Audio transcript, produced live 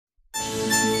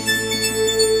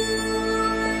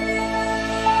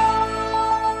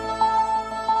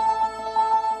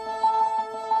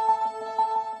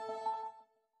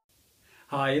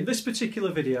Hi, in this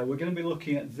particular video we're going to be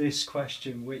looking at this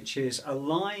question, which is a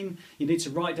line. You need to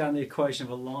write down the equation of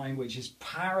a line which is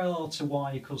parallel to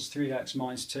y equals 3x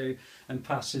minus 2 and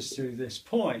passes through this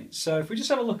point. So if we just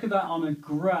have a look at that on a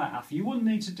graph, you wouldn't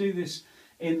need to do this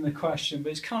in the question,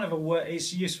 but it's kind of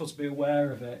it's useful to be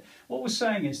aware of it. What we're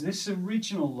saying is this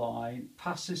original line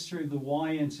passes through the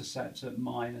y-intercept at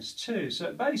minus 2. So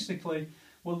it basically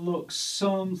will look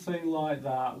something like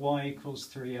that, y equals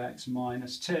 3x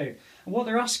minus 2. And what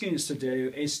they're asking us to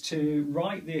do is to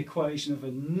write the equation of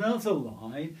another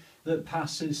line that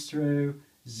passes through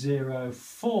 0,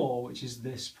 4, which is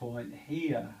this point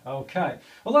here. Okay,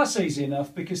 well that's easy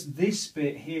enough because this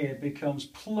bit here becomes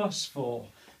plus 4.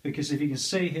 Because if you can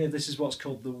see here, this is what's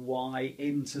called the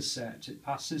y-intercept. It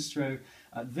passes through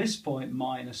at this point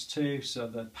minus 2, so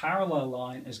the parallel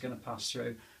line is going to pass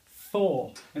through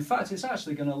 4. In fact, it's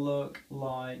actually going to look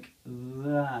like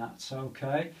that,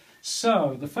 okay?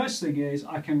 So the first thing is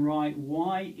I can write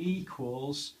y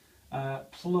equals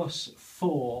plus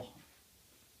 4.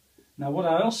 Now what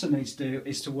I also need to do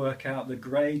is to work out the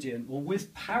gradient. Well,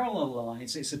 with parallel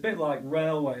lines, it's a bit like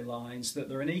railway lines, that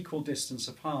they're an equal distance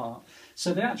apart.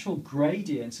 So the actual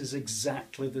gradient is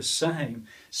exactly the same.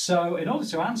 So in order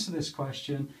to answer this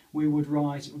question, we would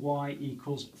write y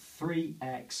equals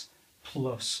 3x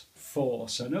plus 4.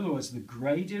 So in other words, the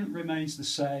gradient remains the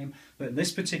same, but in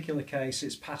this particular case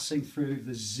it's passing through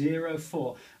the 0,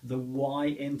 4. The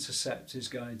y-intercept is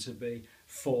going to be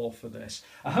 4 for this.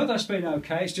 I hope that's been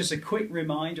okay. It's just a quick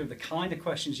reminder of the kind of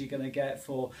questions you're going to get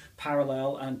for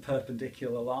parallel and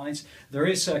perpendicular lines. There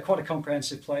is quite a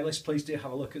comprehensive playlist. Please do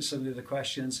have a look at some of the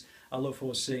questions. I look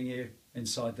forward to seeing you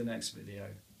inside the next video.